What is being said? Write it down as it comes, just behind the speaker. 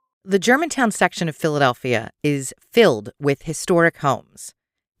The Germantown section of Philadelphia is filled with historic homes,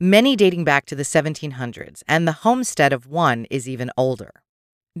 many dating back to the 1700s, and the homestead of one is even older.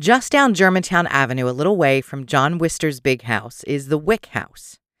 Just down Germantown Avenue, a little way from John Wister's big house, is the Wick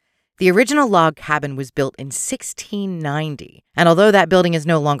House. The original log cabin was built in 1690, and although that building is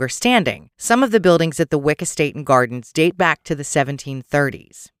no longer standing, some of the buildings at the Wick Estate and Gardens date back to the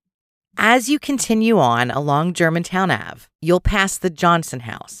 1730s. As you continue on along Germantown Ave, you'll pass the Johnson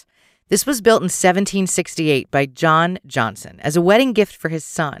House. This was built in 1768 by John Johnson as a wedding gift for his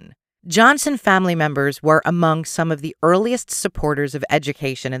son. Johnson family members were among some of the earliest supporters of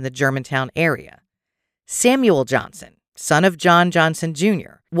education in the Germantown area. Samuel Johnson, son of John Johnson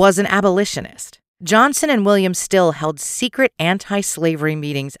Jr., was an abolitionist. Johnson and William Still held secret anti-slavery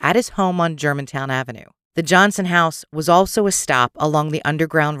meetings at his home on Germantown Avenue. The Johnson House was also a stop along the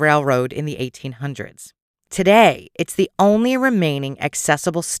Underground Railroad in the 1800s. Today, it's the only remaining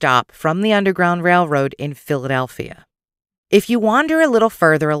accessible stop from the Underground Railroad in Philadelphia. If you wander a little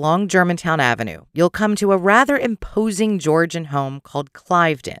further along Germantown Avenue, you'll come to a rather imposing Georgian home called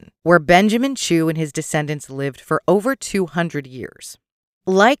Cliveden, where Benjamin Chew and his descendants lived for over 200 years.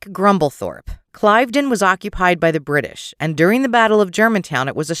 Like Grumblethorpe, Cliveden was occupied by the British, and during the Battle of Germantown,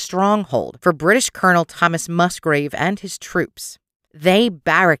 it was a stronghold for British Colonel Thomas Musgrave and his troops. They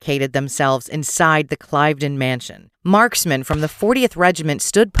barricaded themselves inside the Cliveden mansion. Marksmen from the 40th Regiment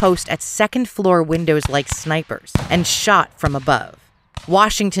stood post at second-floor windows like snipers and shot from above.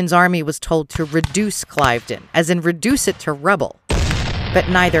 Washington's army was told to reduce Cliveden, as in reduce it to rubble. But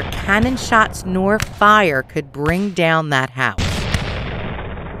neither cannon shots nor fire could bring down that house.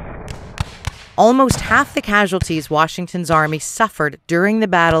 Almost half the casualties Washington's army suffered during the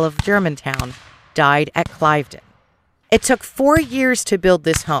Battle of Germantown died at Cliveden. It took 4 years to build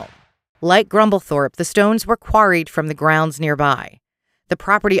this home. Like Grumblethorpe, the stones were quarried from the grounds nearby. The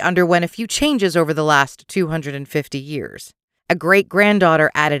property underwent a few changes over the last 250 years. A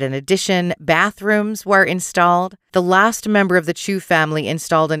great-granddaughter added an addition, bathrooms were installed. The last member of the Chew family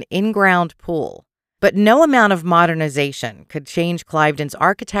installed an in-ground pool. But no amount of modernization could change Cliveden's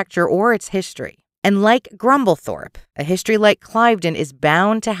architecture or its history. And like Grumblethorpe, a history like Cliveden is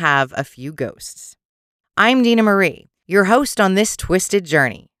bound to have a few ghosts. I'm Dina Marie, your host on this twisted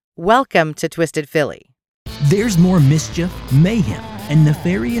journey. Welcome to Twisted Philly. There's more mischief, mayhem, and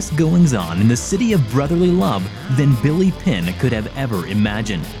nefarious goings-on in the city of brotherly love than Billy Penn could have ever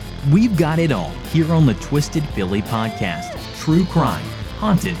imagined. We've got it all here on the Twisted Philly podcast. True crime,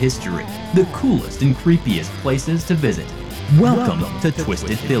 haunted history, the coolest and creepiest places to visit. Welcome to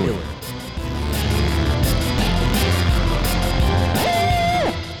Twisted Philly.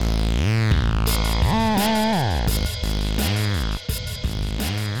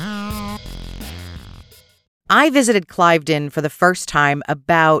 I visited Cliveden for the first time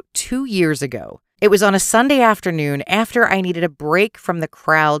about 2 years ago. It was on a Sunday afternoon after I needed a break from the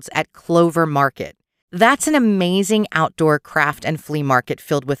crowds at Clover Market. That's an amazing outdoor craft and flea market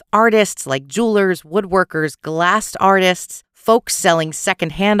filled with artists like jewelers, woodworkers, glass artists, folks selling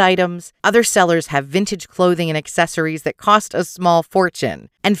secondhand items. Other sellers have vintage clothing and accessories that cost a small fortune,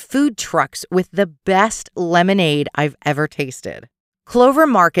 and food trucks with the best lemonade I've ever tasted. Clover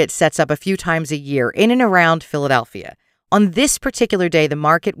Market sets up a few times a year in and around Philadelphia. On this particular day, the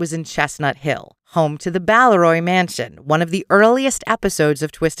market was in Chestnut Hill, home to the Balleroy Mansion, one of the earliest episodes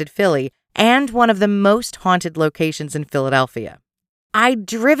of Twisted Philly and one of the most haunted locations in Philadelphia. I'd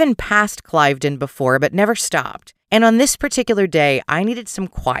driven past Cliveden before, but never stopped. And on this particular day, I needed some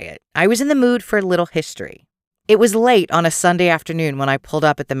quiet. I was in the mood for a little history. It was late on a Sunday afternoon when I pulled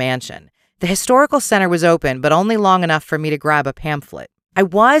up at the mansion. The historical center was open, but only long enough for me to grab a pamphlet. I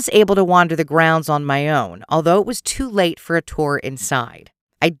was able to wander the grounds on my own, although it was too late for a tour inside.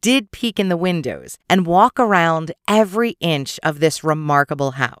 I did peek in the windows and walk around every inch of this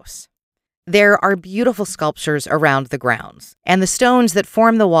remarkable house. There are beautiful sculptures around the grounds, and the stones that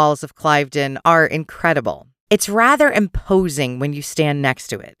form the walls of Cliveden are incredible. It's rather imposing when you stand next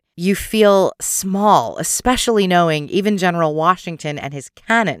to it. You feel small, especially knowing even General Washington and his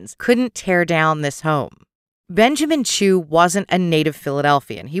cannons couldn't tear down this home. Benjamin Chew wasn't a native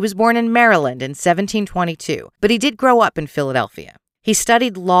Philadelphian. He was born in Maryland in 1722, but he did grow up in Philadelphia. He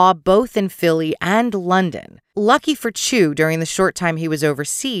studied law both in Philly and London. Lucky for Chew, during the short time he was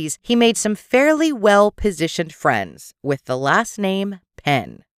overseas, he made some fairly well-positioned friends with the last name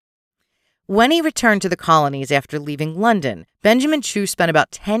Penn. When he returned to the colonies after leaving London, Benjamin Chew spent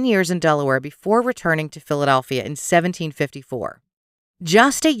about 10 years in Delaware before returning to Philadelphia in 1754.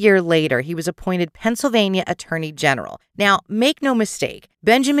 Just a year later, he was appointed Pennsylvania Attorney General. Now, make no mistake,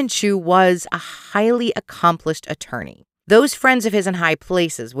 Benjamin Chew was a highly accomplished attorney. Those friends of his in high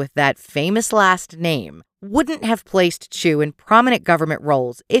places with that famous last name wouldn't have placed Chu in prominent government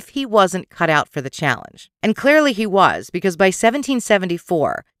roles if he wasn't cut out for the challenge. And clearly he was, because by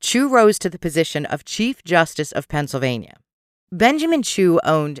 1774, Chu rose to the position of Chief Justice of Pennsylvania. Benjamin Chu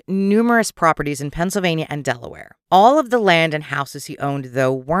owned numerous properties in Pennsylvania and Delaware. All of the land and houses he owned,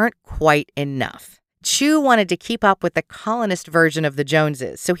 though, weren't quite enough. Chu wanted to keep up with the colonist version of the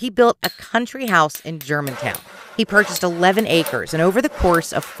Joneses, so he built a country house in Germantown. He purchased 11 acres and over the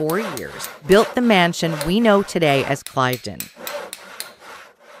course of 4 years, built the mansion we know today as Cliveden.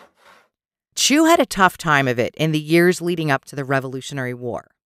 Chu had a tough time of it in the years leading up to the Revolutionary War.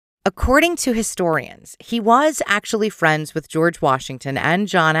 According to historians, he was actually friends with George Washington and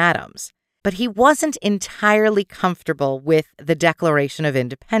John Adams, but he wasn't entirely comfortable with the Declaration of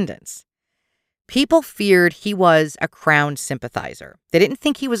Independence. People feared he was a Crown sympathizer. They didn't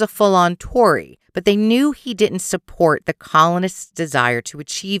think he was a full-on Tory, but they knew he didn't support the colonists' desire to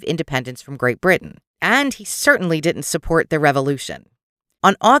achieve independence from Great Britain. And he certainly didn't support the Revolution.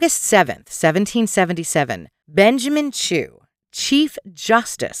 On August 7th, 1777, Benjamin Chu, Chief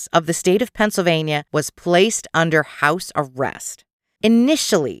Justice of the state of Pennsylvania, was placed under house arrest.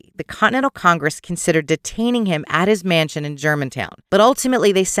 Initially, the Continental Congress considered detaining him at his mansion in Germantown, but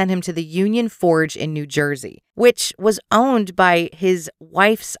ultimately they sent him to the Union Forge in New Jersey, which was owned by his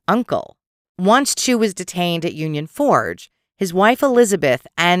wife's uncle. Once Chu was detained at Union Forge, his wife Elizabeth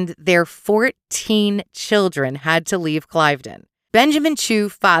and their 14 children had to leave Cliveden. Benjamin Chu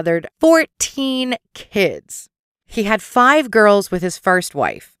fathered 14 kids. He had 5 girls with his first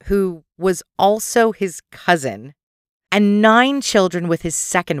wife, who was also his cousin, and 9 children with his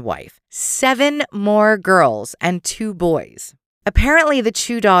second wife, 7 more girls and 2 boys. Apparently, the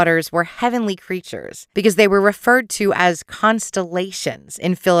Chu daughters were heavenly creatures because they were referred to as constellations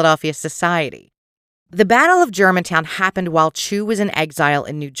in Philadelphia society. The Battle of Germantown happened while Chu was in exile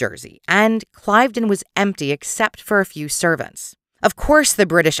in New Jersey, and Cliveden was empty except for a few servants. Of course, the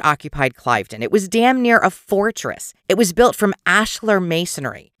British occupied Cliveden. It was damn near a fortress. It was built from ashlar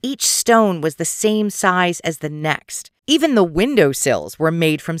masonry. Each stone was the same size as the next. Even the windowsills were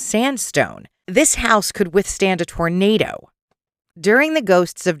made from sandstone. This house could withstand a tornado. During the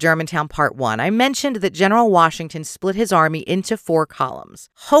Ghosts of Germantown Part 1, I mentioned that General Washington split his army into 4 columns,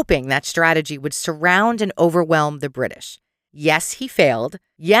 hoping that strategy would surround and overwhelm the British. Yes, he failed.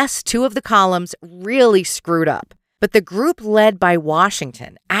 Yes, 2 of the columns really screwed up. But the group led by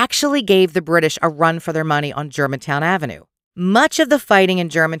Washington actually gave the British a run for their money on Germantown Avenue. Much of the fighting in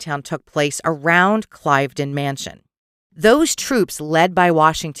Germantown took place around Cliveden Mansion. Those troops led by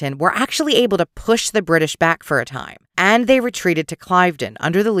Washington were actually able to push the British back for a time, and they retreated to Cliveden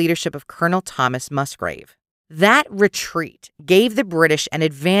under the leadership of Colonel Thomas Musgrave. That retreat gave the British an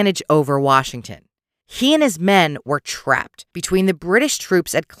advantage over Washington. He and his men were trapped between the British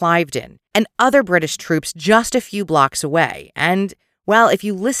troops at Cliveden and other British troops just a few blocks away. And, well, if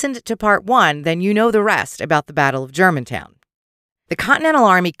you listened to Part 1, then you know the rest about the Battle of Germantown. The Continental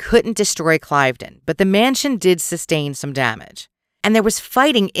Army couldn't destroy Cliveden, but the mansion did sustain some damage. And there was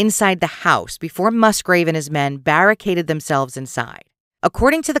fighting inside the house before Musgrave and his men barricaded themselves inside.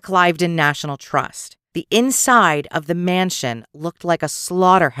 According to the Cliveden National Trust, the inside of the mansion looked like a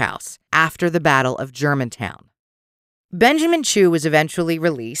slaughterhouse after the Battle of Germantown. Benjamin Chu was eventually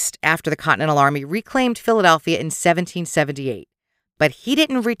released after the Continental Army reclaimed Philadelphia in 1778, but he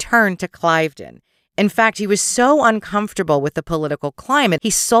didn't return to Cliveden. In fact, he was so uncomfortable with the political climate, he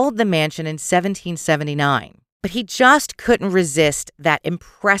sold the mansion in 1779. But he just couldn't resist that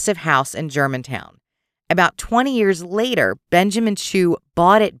impressive house in Germantown. About 20 years later, Benjamin Chu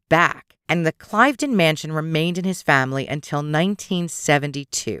bought it back, and the Cliveden mansion remained in his family until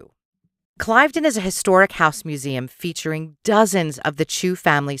 1972. Cliveden is a historic house museum featuring dozens of the Chu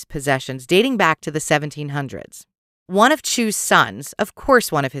family's possessions dating back to the 1700s. One of Chu's sons, of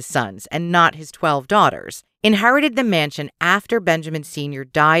course one of his sons, and not his 12 daughters, inherited the mansion after Benjamin Sr.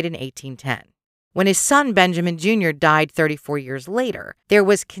 died in 1810. When his son Benjamin Jr. died 34 years later, there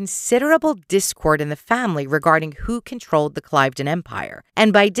was considerable discord in the family regarding who controlled the Cliveden Empire.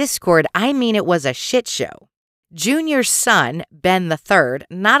 And by discord, I mean it was a shit show. Junior's son, Ben III,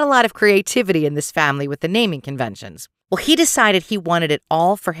 not a lot of creativity in this family with the naming conventions. Well, he decided he wanted it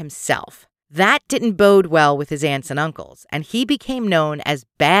all for himself. That didn't bode well with his aunts and uncles, and he became known as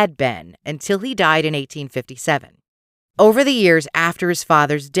Bad Ben until he died in 1857. Over the years after his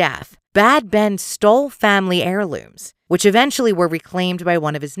father's death, Bad Ben stole family heirlooms, which eventually were reclaimed by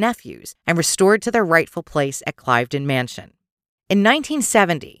one of his nephews and restored to their rightful place at Cliveden Mansion. In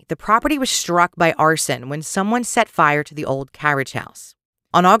 1970, the property was struck by arson when someone set fire to the old carriage house.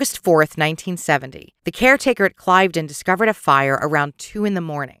 On August 4th, 1970, the caretaker at Cliveden discovered a fire around 2 in the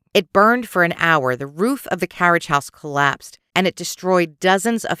morning. It burned for an hour, the roof of the carriage house collapsed, and it destroyed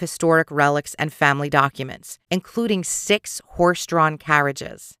dozens of historic relics and family documents, including 6 horse-drawn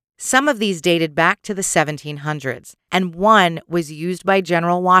carriages. Some of these dated back to the 1700s, and one was used by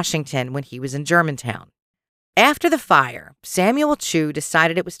General Washington when he was in Germantown. After the fire, Samuel Chu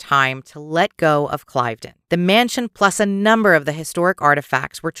decided it was time to let go of Cliveden. The mansion plus a number of the historic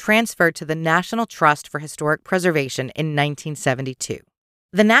artifacts were transferred to the National Trust for Historic Preservation in 1972.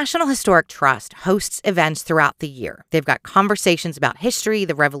 The National Historic Trust hosts events throughout the year. They've got conversations about history,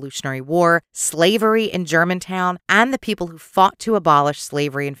 the Revolutionary War, slavery in Germantown, and the people who fought to abolish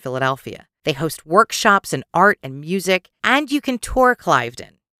slavery in Philadelphia. They host workshops in art and music, and you can tour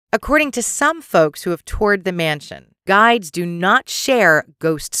Cliveden. According to some folks who have toured the mansion, guides do not share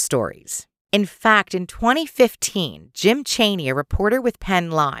ghost stories. In fact, in 2015, Jim Chaney, a reporter with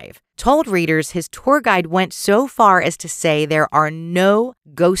Penn Live, told readers his tour guide went so far as to say there are no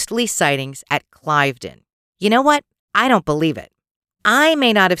ghostly sightings at Cliveden. You know what? I don't believe it. I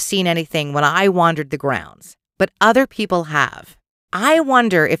may not have seen anything when I wandered the grounds, but other people have. I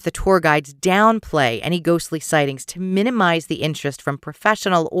wonder if the tour guides downplay any ghostly sightings to minimize the interest from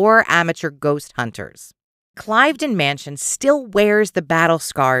professional or amateur ghost hunters. Cliveden Mansion still wears the battle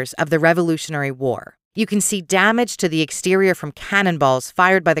scars of the Revolutionary War. You can see damage to the exterior from cannonballs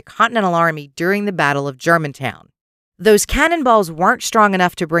fired by the Continental Army during the Battle of Germantown. Those cannonballs weren't strong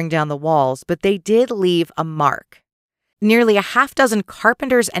enough to bring down the walls, but they did leave a mark. Nearly a half dozen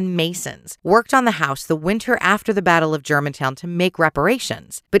carpenters and masons worked on the house the winter after the Battle of Germantown to make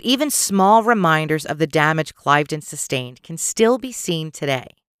reparations, but even small reminders of the damage Cliveden sustained can still be seen today.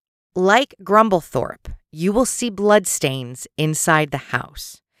 Like Grumblethorpe, you will see bloodstains inside the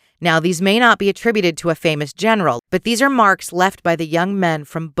house. Now, these may not be attributed to a famous general, but these are marks left by the young men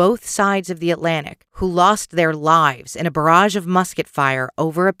from both sides of the Atlantic who lost their lives in a barrage of musket fire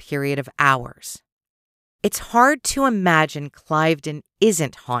over a period of hours. It's hard to imagine Cliveden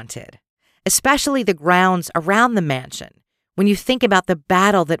isn't haunted, especially the grounds around the mansion, when you think about the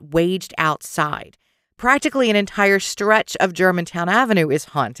battle that waged outside. Practically an entire stretch of Germantown Avenue is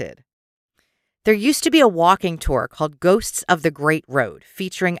haunted. There used to be a walking tour called Ghosts of the Great Road,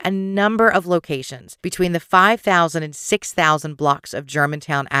 featuring a number of locations between the 5,000 and 6,000 blocks of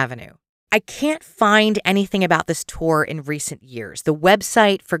Germantown Avenue. I can't find anything about this tour in recent years. The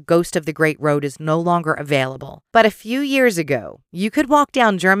website for Ghost of the Great Road is no longer available. But a few years ago, you could walk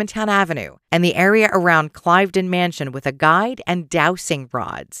down Germantown Avenue and the area around Cliveden Mansion with a guide and dowsing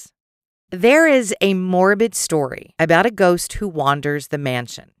rods. There is a morbid story about a ghost who wanders the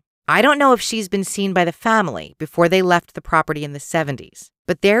mansion. I don't know if she's been seen by the family before they left the property in the 70s,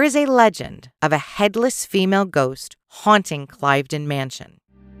 but there is a legend of a headless female ghost haunting Cliveden Mansion.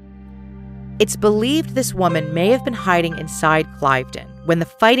 It's believed this woman may have been hiding inside Cliveden when the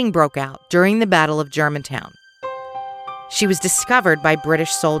fighting broke out during the Battle of Germantown. She was discovered by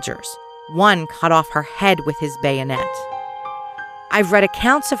British soldiers. One cut off her head with his bayonet. I've read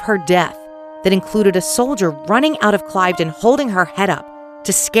accounts of her death that included a soldier running out of Cliveden holding her head up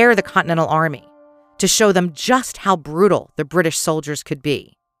to scare the Continental Army, to show them just how brutal the British soldiers could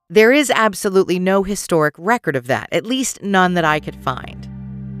be. There is absolutely no historic record of that, at least none that I could find.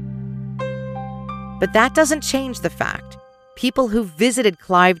 But that doesn't change the fact people who visited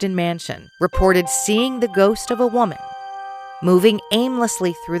Cliveden Mansion reported seeing the ghost of a woman moving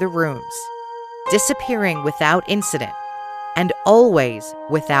aimlessly through the rooms, disappearing without incident, and always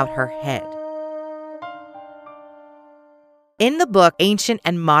without her head. In the book Ancient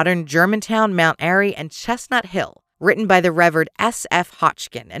and Modern Germantown, Mount Airy, and Chestnut Hill, written by the Reverend S.F.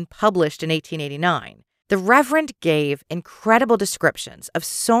 Hodgkin and published in 1889, the Reverend gave incredible descriptions of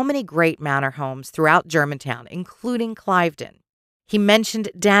so many great manor homes throughout Germantown, including Cliveden. He mentioned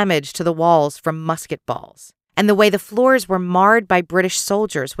damage to the walls from musket balls, and the way the floors were marred by British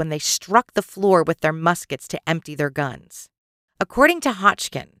soldiers when they struck the floor with their muskets to empty their guns. According to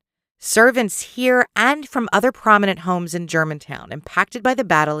Hodgkin, servants here and from other prominent homes in Germantown impacted by the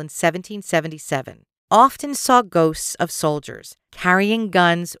battle in 1777 often saw ghosts of soldiers carrying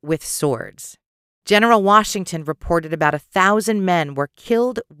guns with swords. General Washington reported about 1,000 men were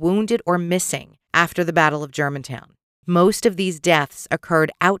killed, wounded, or missing after the Battle of Germantown. Most of these deaths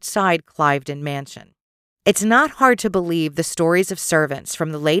occurred outside Cliveden Mansion. It's not hard to believe the stories of servants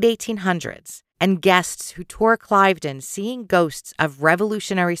from the late 1800s and guests who tour Cliveden seeing ghosts of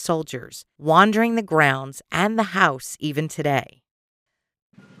Revolutionary soldiers wandering the grounds and the house even today.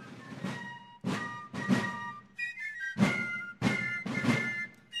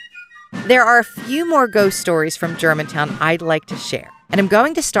 There are a few more ghost stories from Germantown I'd like to share. And I'm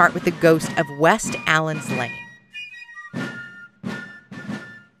going to start with the ghost of West Allen's Lane.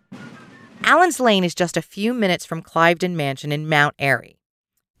 Allen's Lane is just a few minutes from Cliveden Mansion in Mount Airy.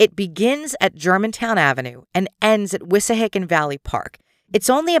 It begins at Germantown Avenue and ends at Wissahickon Valley Park. It's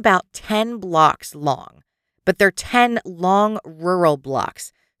only about 10 blocks long, but they're 10 long rural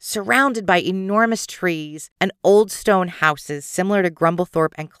blocks surrounded by enormous trees and old stone houses similar to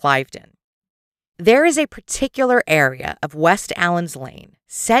Grumblethorpe and Cliveden. There is a particular area of West Allen's Lane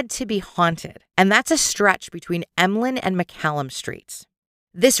said to be haunted, and that's a stretch between Emlyn and McCallum Streets.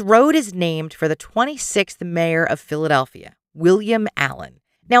 This road is named for the 26th mayor of Philadelphia, William Allen.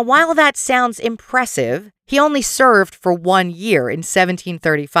 Now, while that sounds impressive, he only served for 1 year in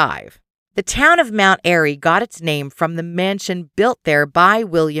 1735. The town of Mount Airy got its name from the mansion built there by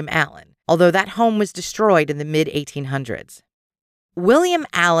William Allen, although that home was destroyed in the mid-1800s. William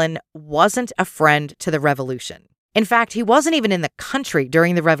Allen wasn't a friend to the Revolution. In fact, he wasn't even in the country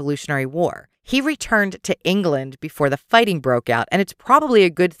during the Revolutionary War. He returned to England before the fighting broke out, and it's probably a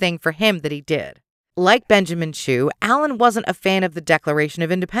good thing for him that he did. Like Benjamin Chew, Allen wasn't a fan of the Declaration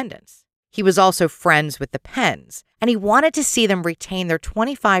of Independence. He was also friends with the Penns, and he wanted to see them retain their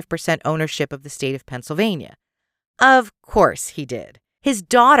 25% ownership of the state of Pennsylvania. Of course he did. His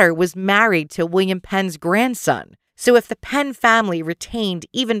daughter was married to William Penn's grandson, so if the Penn family retained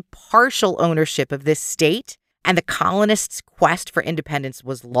even partial ownership of this state, and the colonists' quest for independence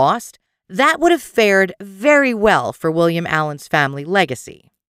was lost, that would have fared very well for William Allen's family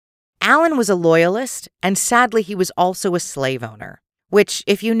legacy. Allen was a loyalist, and sadly he was also a slave owner, which,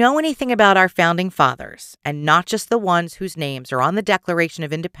 if you know anything about our founding fathers, and not just the ones whose names are on the Declaration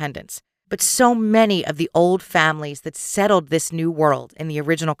of Independence, but so many of the old families that settled this new world in the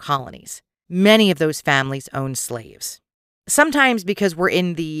original colonies, many of those families owned slaves. Sometimes because we're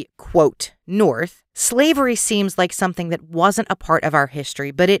in the, quote, North, slavery seems like something that wasn't a part of our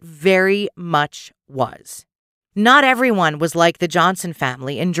history, but it very much was. Not everyone was like the Johnson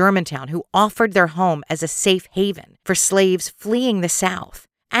family in Germantown, who offered their home as a safe haven for slaves fleeing the South.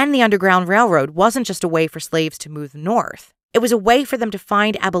 And the Underground Railroad wasn't just a way for slaves to move north. It was a way for them to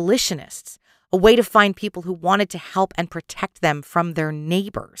find abolitionists, a way to find people who wanted to help and protect them from their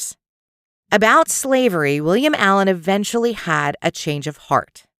neighbors. About slavery, William Allen eventually had a change of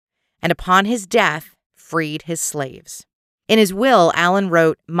heart, and upon his death, freed his slaves. In his will, Allen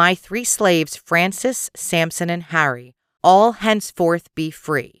wrote, "My 3 slaves, Francis, Samson, and Harry, all henceforth be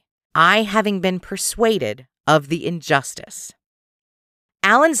free, I having been persuaded of the injustice."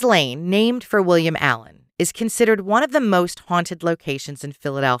 Allen's Lane, named for William Allen, is considered one of the most haunted locations in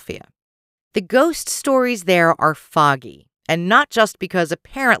Philadelphia. The ghost stories there are foggy, and not just because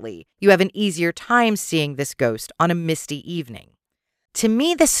apparently you have an easier time seeing this ghost on a misty evening. To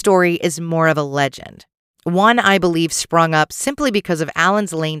me, this story is more of a legend. One I believe sprung up simply because of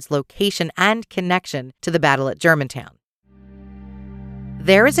Allen's Lane's location and connection to the battle at Germantown.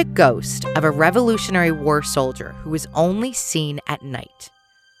 There is a ghost of a Revolutionary War soldier who is only seen at night,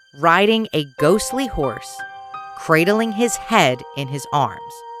 riding a ghostly horse, cradling his head in his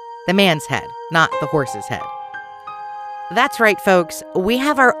arms. The man's head, not the horse's head. That's right, folks. We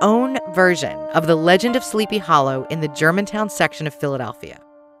have our own version of the legend of Sleepy Hollow in the Germantown section of Philadelphia.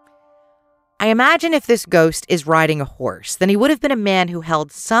 I imagine if this ghost is riding a horse, then he would have been a man who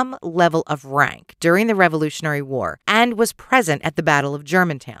held some level of rank during the Revolutionary War and was present at the Battle of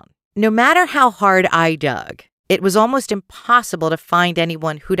Germantown. No matter how hard I dug, it was almost impossible to find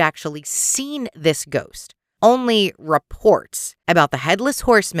anyone who'd actually seen this ghost, only reports about the headless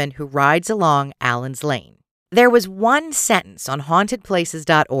horseman who rides along Allen's Lane. There was one sentence on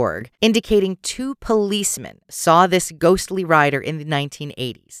hauntedplaces.org indicating 2 policemen saw this ghostly rider in the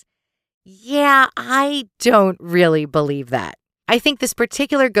 1980s. Yeah, I don't really believe that. I think this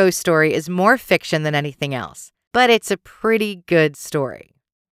particular ghost story is more fiction than anything else, but it's a pretty good story.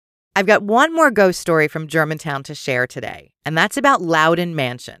 I've got one more ghost story from Germantown to share today, and that's about Loudon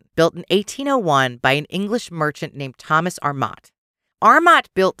Mansion, built in 1801 by an English merchant named Thomas Armott. Armott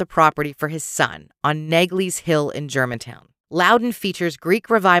built the property for his son on Negley's Hill in Germantown. Loudon features Greek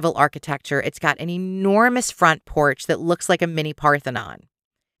Revival architecture. It's got an enormous front porch that looks like a mini Parthenon.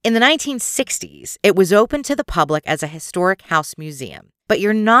 In the 1960s, it was open to the public as a historic house museum, but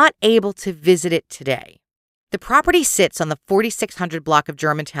you're not able to visit it today. The property sits on the 4600 block of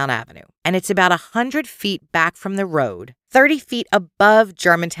Germantown Avenue, and it's about 100 feet back from the road, 30 feet above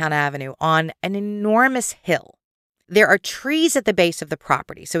Germantown Avenue on an enormous hill. There are trees at the base of the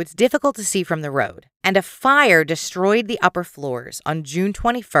property, so it's difficult to see from the road, and a fire destroyed the upper floors on June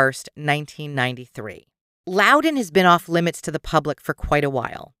 21st, 1993. Loudon has been off limits to the public for quite a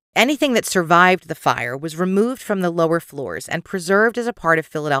while. Anything that survived the fire was removed from the lower floors and preserved as a part of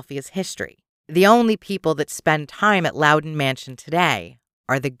Philadelphia's history. The only people that spend time at Loudon Mansion today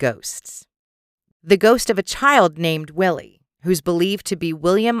are the ghosts. The ghost of a child named Willie, who's believed to be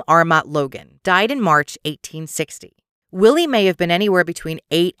William Armott Logan, died in March 1860. Willie may have been anywhere between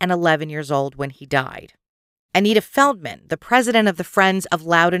 8 and 11 years old when he died. Anita Feldman, the president of the Friends of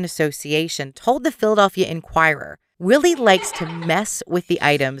Loudon Association, told the Philadelphia Inquirer, Willie likes to mess with the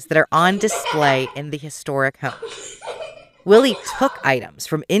items that are on display in the historic home. Willie took items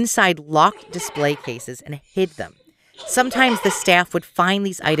from inside locked display cases and hid them. Sometimes the staff would find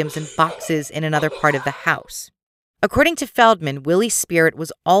these items in boxes in another part of the house. According to Feldman, Willie's spirit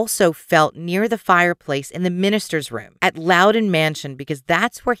was also felt near the fireplace in the minister's room at Loudon Mansion because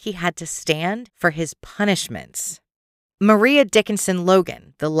that's where he had to stand for his punishments. Maria Dickinson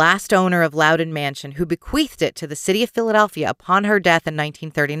Logan, the last owner of Loudon Mansion, who bequeathed it to the city of Philadelphia upon her death in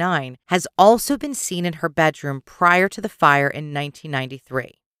 1939, has also been seen in her bedroom prior to the fire in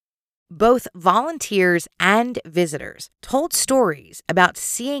 1993. Both volunteers and visitors told stories about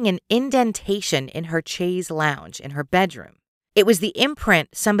seeing an indentation in her chaise lounge in her bedroom. It was the imprint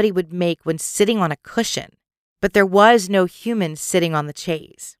somebody would make when sitting on a cushion, but there was no human sitting on the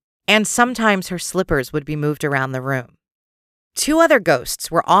chaise. And sometimes her slippers would be moved around the room. 2 other ghosts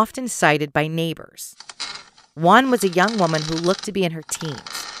were often sighted by neighbors. One was a young woman who looked to be in her teens.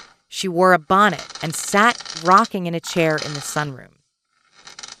 She wore a bonnet and sat rocking in a chair in the sunroom.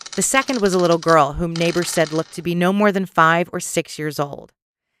 The second was a little girl whom neighbors said looked to be no more than 5 or 6 years old.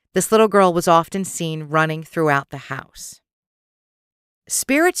 This little girl was often seen running throughout the house.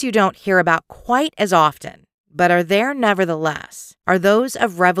 Spirits you don't hear about quite as often, but are there nevertheless, are those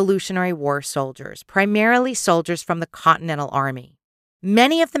of Revolutionary War soldiers, primarily soldiers from the Continental Army.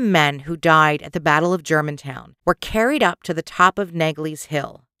 Many of the men who died at the Battle of Germantown were carried up to the top of Negley's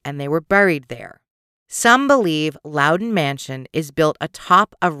Hill, and they were buried there. Some believe Loudon Mansion is built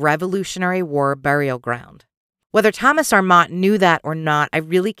atop a Revolutionary War burial ground. Whether Thomas Armott knew that or not, I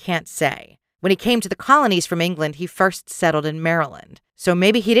really can't say. When he came to the colonies from England, he first settled in Maryland. So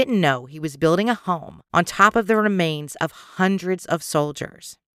maybe he didn't know he was building a home on top of the remains of hundreds of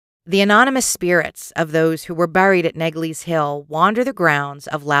soldiers. The anonymous spirits of those who were buried at Negley's Hill wander the grounds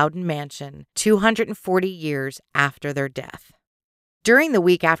of Loudon Mansion 240 years after their death. During the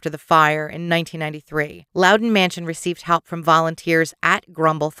week after the fire in 1993, Loudon Mansion received help from volunteers at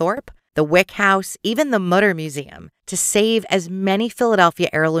Grumblethorpe, the Wick House, even the Mutter Museum, to save as many Philadelphia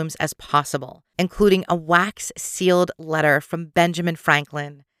heirlooms as possible, including a wax-sealed letter from Benjamin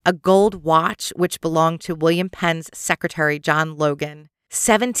Franklin, a gold watch which belonged to William Penn's secretary John Logan,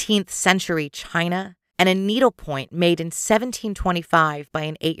 17th century china, and a needlepoint made in 1725 by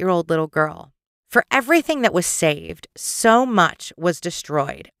an 8-year-old little girl. For everything that was saved, so much was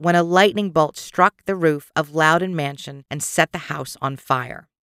destroyed when a lightning bolt struck the roof of Loudon Mansion and set the house on fire.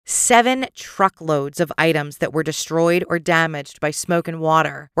 7 truckloads of items that were destroyed or damaged by smoke and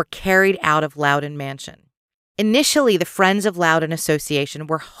water were carried out of Loudon Mansion. Initially, the Friends of Loudon Association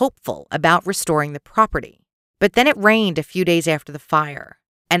were hopeful about restoring the property, but then it rained a few days after the fire,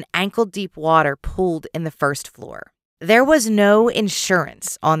 and ankle-deep water pooled in the first floor. There was no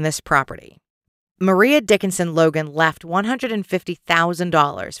insurance on this property. Maria Dickinson Logan left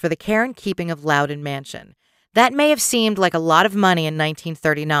 $150,000 for the care and keeping of Loudon Mansion. That may have seemed like a lot of money in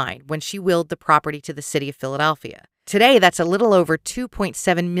 1939 when she willed the property to the city of Philadelphia. Today, that's a little over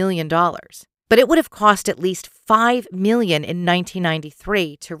 $2.7 million. But it would have cost at least $5 million in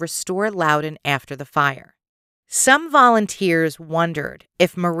 1993 to restore Loudon after the fire. Some volunteers wondered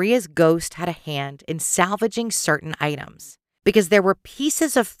if Maria's ghost had a hand in salvaging certain items, because there were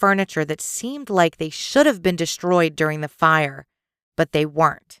pieces of furniture that seemed like they should have been destroyed during the fire, but they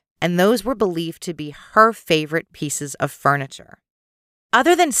weren't. And those were believed to be her favorite pieces of furniture.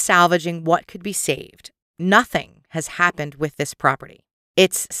 Other than salvaging what could be saved, nothing has happened with this property.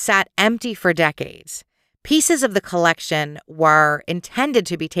 It's sat empty for decades. Pieces of the collection were intended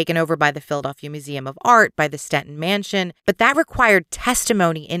to be taken over by the Philadelphia Museum of Art, by the Stenton Mansion, but that required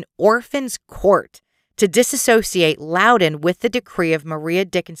testimony in orphans' court to disassociate Loudon with the decree of Maria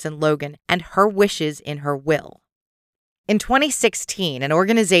Dickinson Logan and her wishes in her will. In 2016, an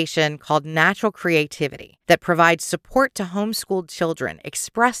organization called Natural Creativity that provides support to homeschooled children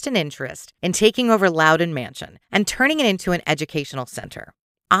expressed an interest in taking over Loudon Mansion and turning it into an educational center.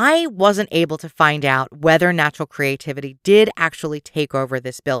 I wasn't able to find out whether Natural Creativity did actually take over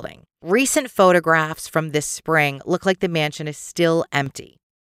this building. Recent photographs from this spring look like the mansion is still empty.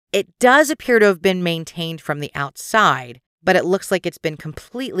 It does appear to have been maintained from the outside, but it looks like it's been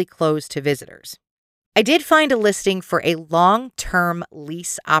completely closed to visitors. I did find a listing for a long-term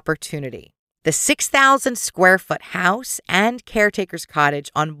lease opportunity. The 6,000 square foot house and caretaker's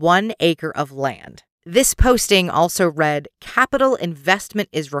cottage on 1 acre of land. This posting also read, capital investment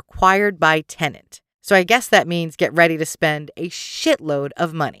is required by tenant. So I guess that means get ready to spend a shitload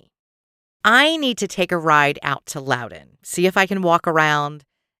of money. I need to take a ride out to Loudon, see if I can walk around.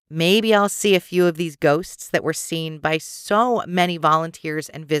 Maybe I'll see a few of these ghosts that were seen by so many volunteers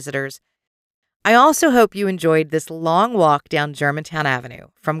and visitors. I also hope you enjoyed this long walk down Germantown Avenue,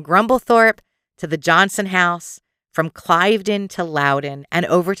 from Grumblethorpe to the Johnson House, from Cliveden to Loudon, and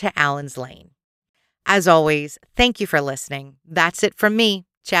over to Allen's Lane. As always, thank you for listening. That's it from me.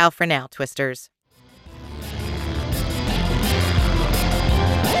 Ciao for now, Twisters.